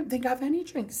 I don't think I have any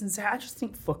drinks and say it. I just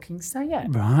think fucking say it.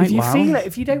 Right, if you feel it,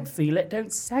 if you don't feel it,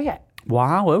 don't say it.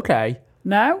 Wow, okay.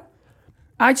 No?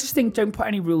 I just think don't put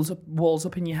any walls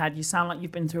up in your head. You sound like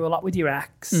you've been through a lot with your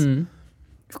ex. You've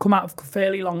come out of a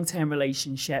fairly long-term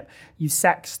relationship. You've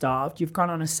sex-starved. You've gone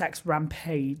on a sex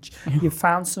rampage. You've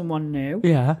found someone new.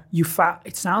 Yeah.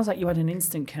 It sounds like you had an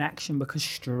instant connection because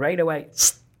straight away...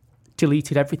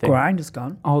 Deleted everything. Grindr's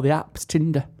gone. All the apps,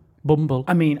 Tinder, Bumble.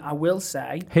 I mean, I will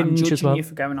say, Hinge I'm as well. judging you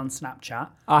for going on Snapchat.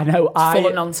 I know. It's full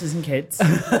of nonces and kids.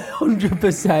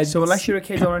 100%. So unless you're a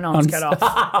kid or a nonce, get off.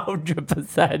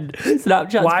 100%.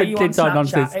 Snapchat's Why for are you kids on or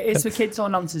Snapchat? nonces. It is for kids or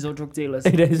nonces or drug dealers.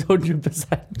 It is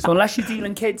 100%. So unless you're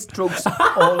dealing kids, drugs,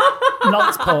 or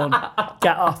nonce porn,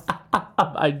 get off.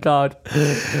 Oh my God.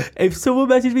 If someone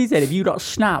messaged me saying, have you got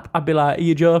Snap? I'd be like, are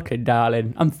you joking,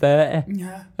 darling? I'm 30.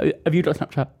 Yeah. Have you got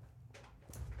Snapchat?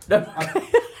 No.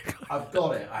 I've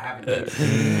got it. I haven't used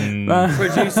it.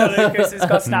 Producer Lucas has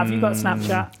got Snap. You got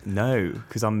Snapchat? No,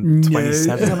 because I'm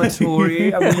 27. I'm a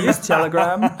Tory. I use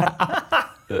Telegram.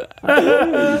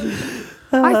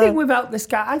 I think without this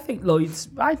guy, I think Lloyd's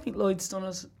done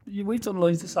us. We've done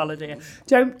Lloyd's a solid here.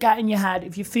 Don't get in your head.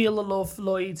 If you feel the love,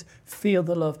 Lloyd, feel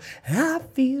the love. I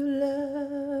feel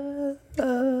love.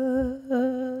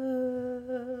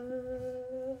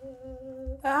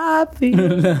 I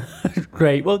feel.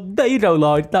 Great. Well, there you go,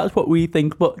 Lloyd. That's what we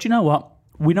think. But do you know what?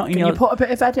 We're not in Can you put a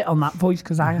bit of edit on that voice?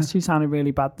 Because I actually sounded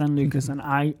really bad then, Lucas, and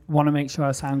I want to make sure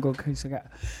I sound good in case I get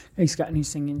a new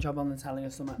singing job on the telly or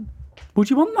something.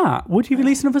 Would you want that? Would you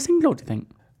release another single, do you think?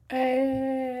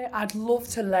 I'd love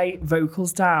to lay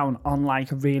vocals down on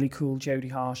like a really cool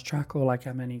Jodie Harsh track or like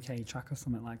MNEK track or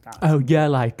something like that. Oh, yeah,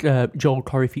 like Joel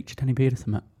Corey featured Henny Beard or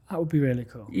something. That would be really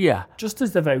cool. Yeah. Just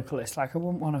as the vocalist, like I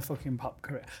wouldn't want a fucking pop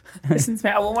career. Listen to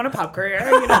me, I wouldn't want a pop career,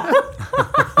 you know?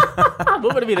 I'm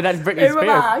not going to be the next Britney Who am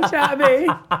I? Do you know what I mean?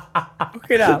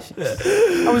 Fucking hell.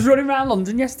 I was running around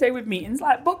London yesterday with meetings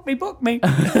like, book me.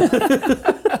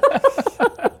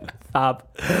 Fab.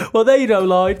 Well, there you go,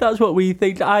 Lloyd. That's what we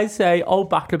think. I say, hold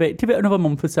back a bit, give it another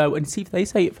month or so, and see if they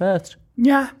say it first.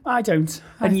 Yeah, I don't.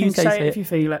 And you say it if you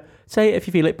feel it. Say it if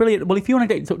you feel it. Brilliant. Well, if you want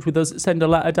to get in touch with us, send a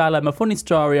letter, dilemma, funny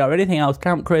story, or anything else,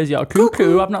 Camp Crazy or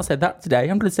Cuckoo. I've not said that today.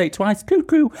 I'm going to say it twice.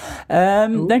 Cuckoo.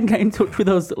 Then get in touch with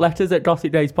us. Letters at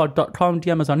gossipdayspod.com.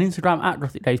 DM us on Instagram at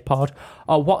gossipdayspod,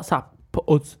 or WhatsApp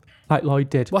us like Lloyd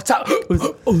did. What's up?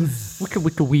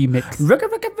 Wicca wee mix. Wicca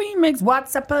remix.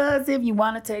 WhatsApp us if you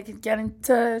want to take it. Get in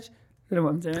touch. You know what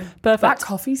I'm doing? Perfect. That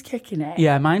coffee's kicking it.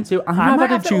 Yeah, mine too. I might had a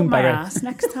have it on my Juneberry. ass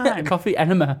next time. Coffee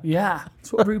enema. Yeah,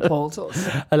 that's what RuPaul does.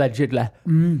 Allegedly.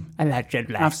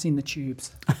 Allegedly. I've seen the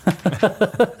tubes.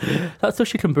 That's so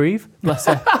she can breathe. Bless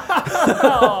her.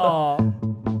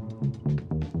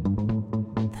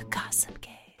 The Gossip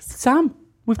Case. Sam,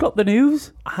 we've got the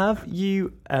news. Have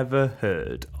you ever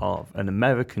heard of an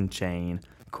American chain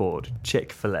called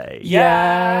Chick-fil-A?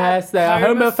 Yes, they're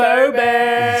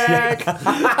homophobic.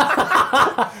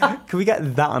 Can we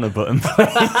get that on a button,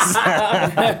 please?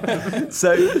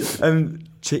 So,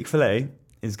 Chick-fil-A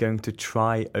is going to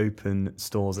try open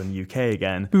stores in the UK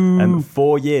again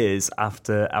 4 years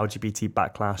after LGBT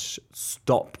backlash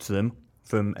stopped them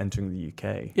from entering the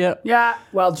UK. Yeah. Yeah,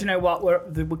 well, do you know what? We're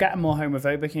getting more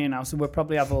homophobic here now, so we'll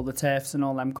probably have all the TERFs and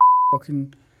all them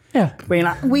fucking... Yeah. Being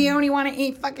like, we only want to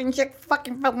eat fucking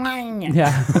Chick-fucking-fil-A.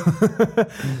 Yeah.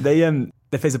 They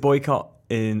faced a boycott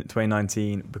in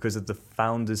 2019 because of the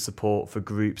founders' support for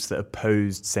groups that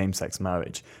opposed same-sex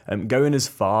marriage, going as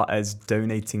far as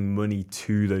donating money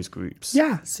to those groups.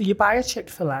 Yeah, so you buy a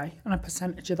Chick-fil-A and a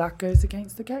percentage of that goes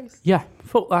against the gays. Yeah,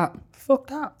 fuck that. Fuck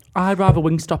that. I'd rather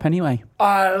Wingstop anyway.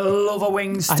 I love a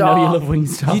Wingstop. I know you love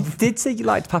Wingstop. You did say you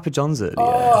liked Papa John's earlier.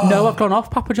 No, I've gone off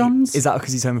Papa John's. Is that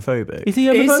because he's homophobic? Is he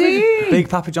homophobic? Is he? Big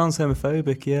Papa John's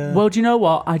homophobic, yeah. Well, do you know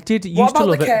what? I did used What to about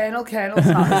love the it. Colonel? Colonel's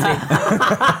not, is he?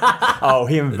 Oh,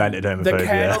 he invented The homophobia.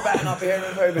 Colonel better not be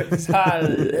homophobic because I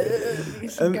love me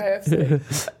some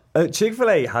KFC.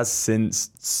 Chick-fil-A has since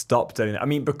stopped donating. I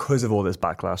mean, because of all this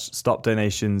backlash, stopped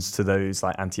donations to those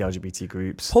like anti-LGBT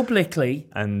groups. Publicly.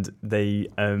 And they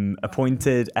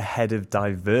appointed a head of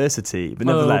diversity. But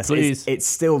nevertheless, it's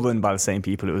still run by the same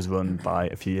people it was run by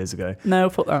a few years ago. No,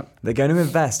 fuck that. They're going to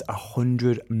invest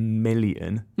 $100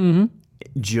 million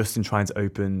just in trying to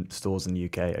open stores in the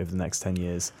UK over the next 10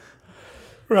 years.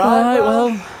 Right,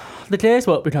 well, the days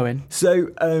won't be going. So,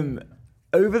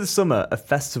 over the summer, a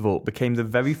festival became the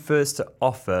very first to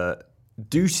offer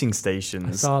douching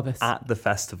stations at the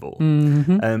festival.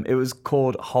 It was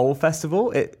called Whole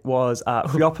Festival. It was at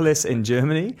Friopolis in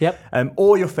Germany. Yep.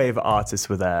 All your favourite artists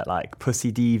were there, like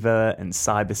Pussy Diva and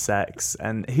Cybersex.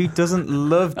 And who doesn't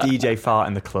love DJ Fart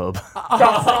in the club?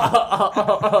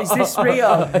 Is this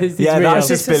real? Is this Yeah, real? that's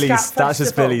just Is this a Billy's. scat That's just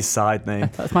festival? Billy's side name.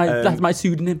 That's my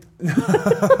pseudonym. No,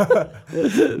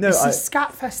 It's a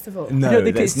scat festival. no, I don't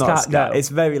think it's it's not scat, scat. no. It's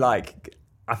very like,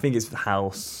 I think it's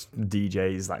house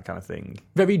DJs, that kind of thing.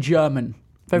 Very German.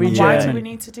 Very Why German. do we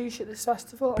need to douche at this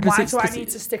festival? Because Why it's- do I because need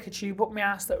to stick a tube up my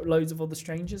ass that loads of other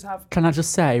strangers have? Can I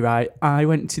just say, right, I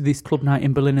went to this club night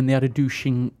in Berlin and they had a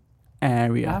douching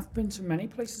area. I've been to many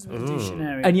places with a douching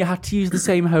area. And you had to use the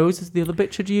same hose as the other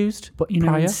bitch had used. But you know,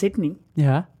 prior. in Sydney,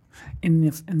 Yeah. in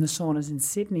the saunas in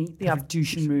Sydney, they have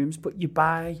douching rooms, but you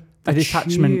buy the A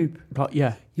detachment. tube. But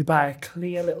yeah. You buy a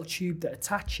clear little tube that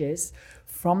attaches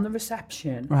from the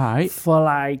reception Right. for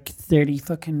like 30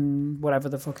 fucking whatever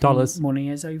the fucking Dollars. money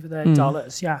is over there.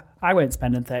 Dollars, yeah. I weren't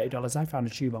spending $30. I found a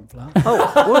tube on flat.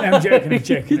 Oh, I'm joking.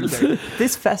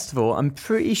 this festival, I'm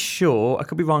pretty sure, I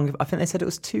could be wrong, I think they said it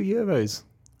was €2.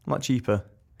 A lot cheaper.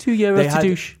 €2 They to had-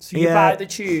 douche. So you buy the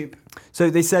tube. So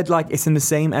they said like it's in the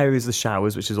same area as the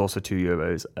showers, which is also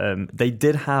 €2. They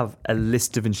did have a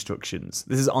list of instructions.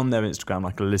 This is on their Instagram,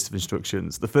 like a list of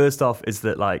instructions. The first off is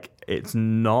that like it's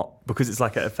not, because it's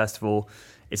like at a festival,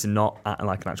 it's not at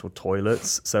like an actual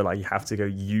toilets. So like you have to go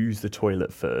use the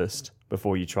toilet first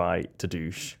before you try to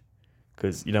douche,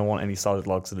 because you don't want any solid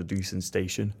logs at a douching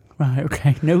station. Right,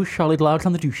 okay. No solid logs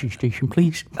on the douching station,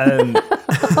 please. Then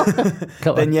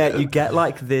yeah, you get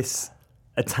like this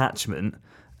attachment,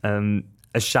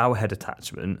 a shower head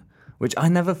attachment, which I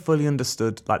never fully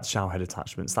understood, like the shower head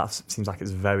attachments. That seems like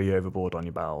it's very overboard on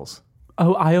your bowels.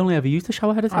 Oh, I only ever use the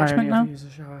shower head attachment now. Use a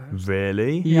shower head.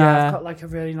 Really? Yeah, I've got like a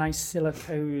really nice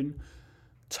silicone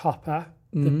topper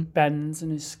that bends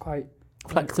and is quite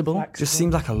Flexible. Just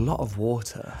seems like a lot of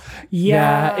water.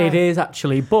 Yeah, it is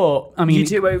actually. But I mean, you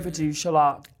do overdouche a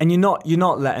lot. And you're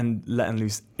not letting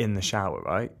loose in the shower,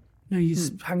 right? No, you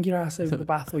just hang your ass over the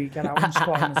bath, or you get out and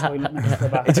squat in the toilet next to the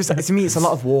bath. It just, to me, it's a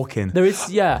lot of walking. there is,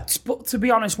 yeah. But to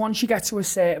be honest, once you get to a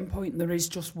certain point, there is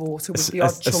just water with the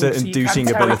odd chunk. A certain so you douching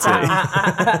can tow ability. It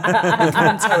down. You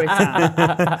can tow it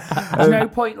down. There's no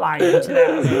point lying to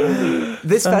them.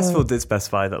 This festival did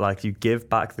specify that, like, you give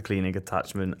back the cleaning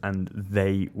attachment and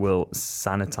they will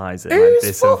sanitize it. Whose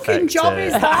disinfect fucking job it.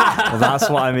 is that? Well, that's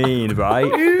what I mean, right?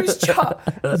 Whose job?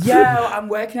 Yo, I'm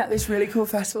working at this really cool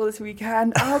festival this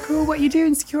weekend. Oh, cool. What are you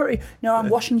doing, security? No, I'm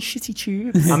washing shitty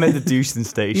tubes. I'm at the douching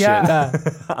station. Yeah.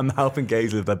 I'm helping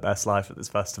gays live their best life at this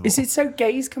festival. Is it so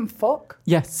gays can fuck?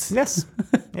 Yes. Yes.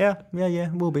 Yeah,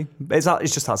 will be.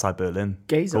 It's just outside Berlin.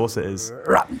 Gays of course it is.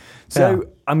 Right. So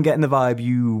I'm getting the vibe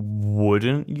you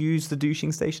wouldn't use the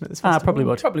douching station at this festival? I probably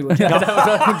would. Probably would. Yeah,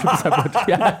 100% would.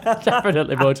 Yeah,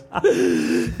 definitely would.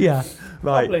 Yeah.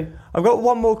 Right. Probably. I've got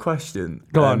one more question.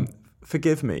 Go on.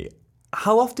 Forgive me.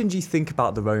 How often do you think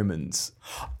about the Romans?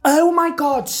 Oh my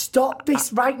God, stop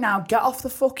this right now. Get off the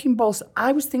fucking bus.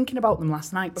 I was thinking about them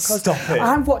last night because Stop it.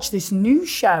 I watched this new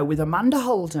show with Amanda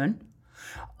Holden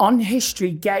on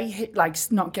history,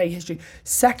 not gay history,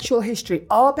 sexual history.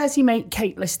 Our busy mate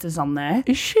Kate Lister's on there.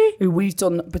 Is she? Who we've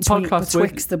done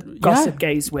betwixt the Gossip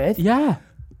Gays with. Yeah.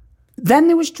 Then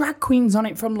there was drag queens on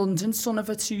it from London, Son of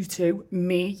a Tutu,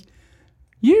 me.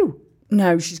 You?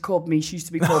 No, she's called me. She used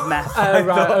to be called Meth. Oh,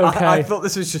 right, okay. I thought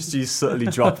this was just you subtly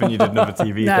dropping you did another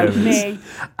TV No, appearance. me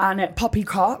and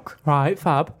Poppycock. Right,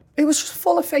 fab. It was just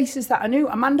full of faces that I knew.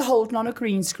 Amanda Holden on a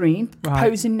green screen,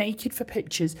 posing naked for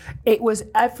pictures. It was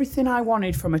everything I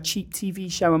wanted from a cheap TV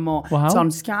show and more. Wow. It's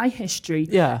on Sky History.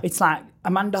 Yeah. It's like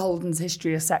Amanda Holden's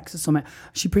History of Sex or something.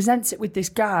 She presents it with this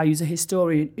guy who's a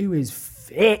historian who is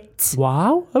fit.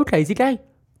 Wow. Okay, is he gay?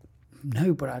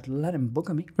 No, but I'd let him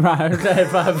bugger me. Right, okay,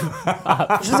 fab.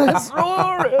 She's a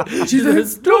historian. She's a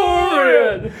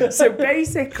historian. So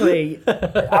basically,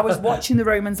 I was watching the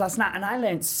Romans last night and I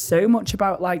learned so much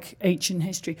about like ancient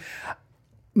history.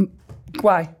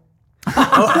 Why? No,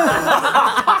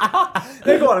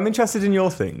 go on. I'm interested in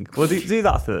your thing. Well, do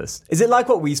that first. Is it like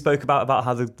what we spoke about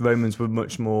how the Romans were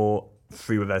much more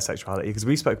free with their sexuality? Because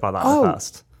we spoke about that in the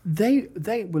past. They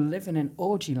were living in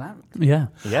orgy land. Yeah.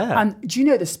 Yeah. And do you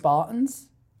know the Spartans?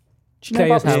 Do you know Gay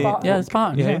about as the hell. Spartans? Yeah, the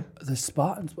Spartans, yeah. The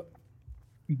Spartans were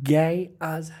gay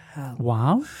as hell.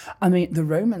 Wow. I mean, the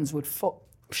Romans would fuck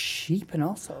sheep and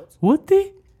all sorts. Would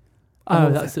they? Oh, All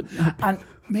that's... of it. And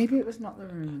maybe it was not the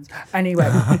Romans.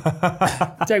 Anyway,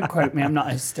 don't quote me. I'm not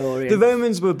a historian. The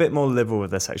Romans were a bit more liberal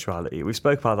with their sexuality. We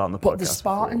spoke about that on the podcast. But the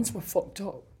Spartans were fucked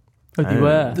up. Oh, they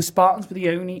were. The Spartans were the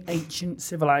only ancient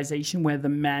civilization where the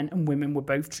men and women were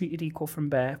both treated equal from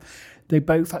birth. They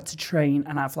both had to train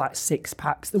and have like six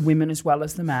packs, the women as well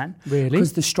as the men. Really?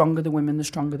 Because the stronger the women, the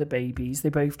stronger the babies. They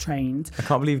both trained. I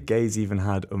can't believe gays even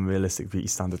had unrealistic beauty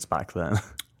standards back then.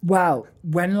 Well,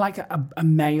 when like a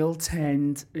male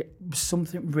turned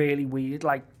something really weird,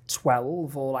 like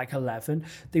 12 or like 11,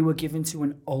 they were given to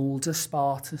an older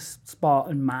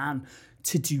Spartan man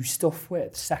to do stuff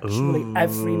with sexually. Ooh.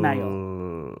 Every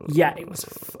male. Yeah, it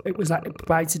was like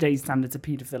by today's standards a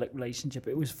paedophilic relationship.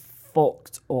 It was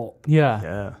fucked up. Yeah.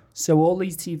 Yeah. So all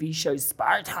these TV shows,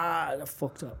 Sparta, are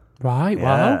fucked up. Right, Yeah.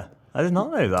 wow. I did not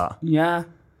know that. Yeah.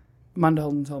 Amanda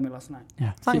Holden told me last night.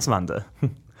 Yeah. Thanks, Amanda.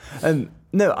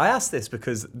 No, I asked this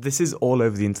because this is all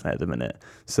over the internet at the minute.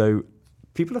 So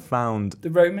people have found... The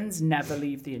Romans never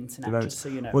leave the internet, just so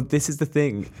you know. Well, this is the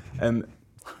thing.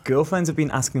 Girlfriends have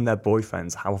been asking their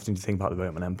boyfriends, how often do you think about the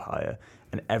Roman Empire?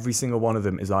 And every single one of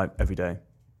them is like, every day.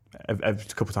 Every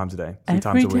couple times a day. 3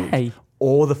 times a week. day?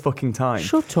 All the fucking time.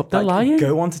 Shut up, they're lying.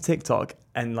 Go onto TikTok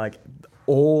and like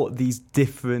all these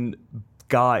different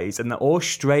guys, and they're all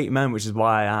straight men, which is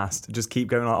why I asked, just keep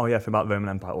going on, oh yeah, I think about the Roman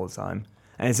Empire all the time.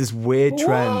 And it's this weird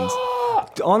trend.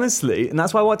 Honestly, and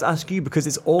that's why I wanted to ask you, because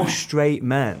it's all straight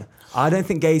men. I don't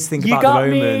think gays think You about got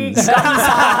the me. Romans.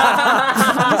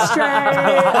 Straight.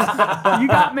 You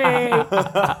got me.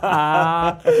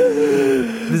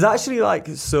 There's actually like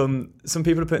some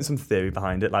people are putting some theory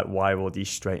behind it, like why are all these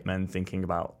straight men thinking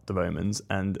about the Romans?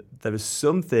 And there are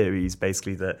some theories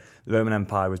basically that the Roman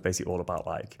Empire was basically all about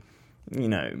like, you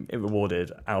know, it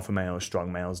rewarded alpha males,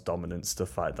 strong males, dominance,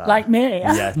 stuff like that. Like me.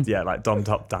 Yeah, like Dom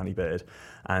Top, Danny Bird.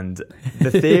 And the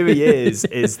theory is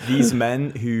these men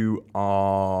who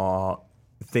are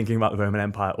thinking about the Roman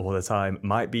Empire all the time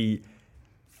might be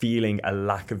feeling a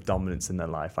lack of dominance in their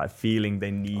life, like feeling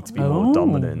they need to be more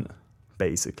dominant,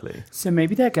 basically. So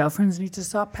maybe their girlfriends need to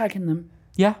start pegging them.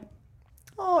 Yeah.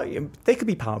 Oh, yeah, they could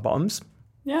be power bottoms.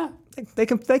 Yeah. They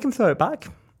can throw it back.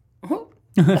 Oh,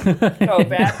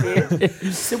 bad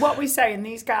bitch. So what we saying?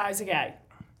 These guys are gay.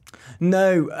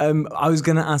 No, I was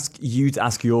going to ask you to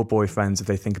ask your boyfriends if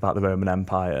they think about the Roman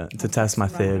Empire to test my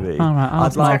theory. All right,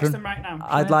 I'll text them right now.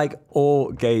 I'd like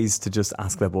all gays to just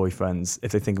ask their boyfriends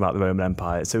if they think about the Roman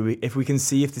Empire. So if we can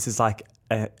see if this is like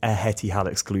a Hetty Hal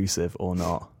exclusive or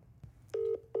not.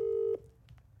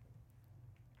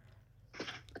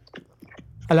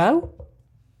 Hello?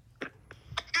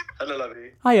 Hello,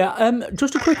 lovey. Hiya.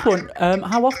 Just a quick one.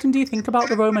 How often do you think about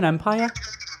the Roman Empire?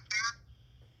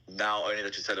 Now, only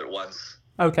that you said it once.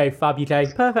 Okay, fab, you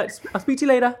gay. Perfect. I'll speak to you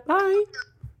later. Bye.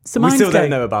 So We still gay. don't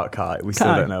know about Kai.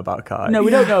 No,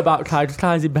 we don't know about Kai. Just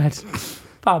Kai's in bed.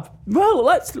 Fab. Well,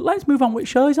 let's move on. Which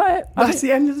show is that? That's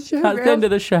the end of the show. That's the end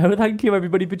of the show. Thank you,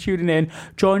 everybody, for tuning in.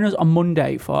 Join us on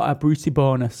Monday for a Brucey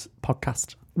bonus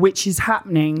podcast, which is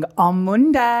happening on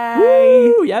Monday.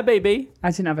 Woo, yeah, baby. I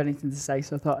didn't have anything to say,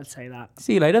 so I thought I'd say that.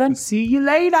 See you later, then. See you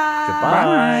later.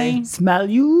 Goodbye. Bye. Smell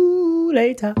you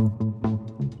later.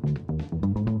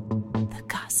 The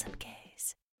Gossip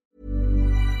Gaze.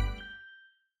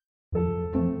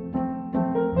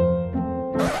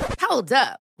 Hold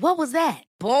up. What was that?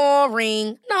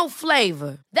 Boring. No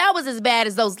flavor. That was as bad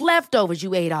as those leftovers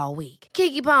you ate all week.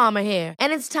 Keke Palmer here.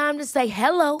 And it's time to say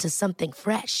hello to something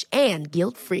fresh and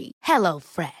guilt-free. Hello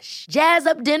Fresh. Jazz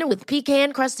up dinner with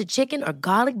pecan-crusted chicken or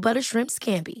garlic butter shrimp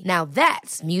scampi. Now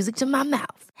that's music to my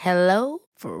mouth. Hello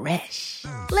Fresh.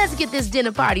 Let's get this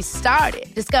dinner party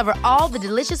started. Discover all the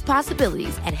delicious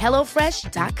possibilities at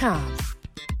HelloFresh.com.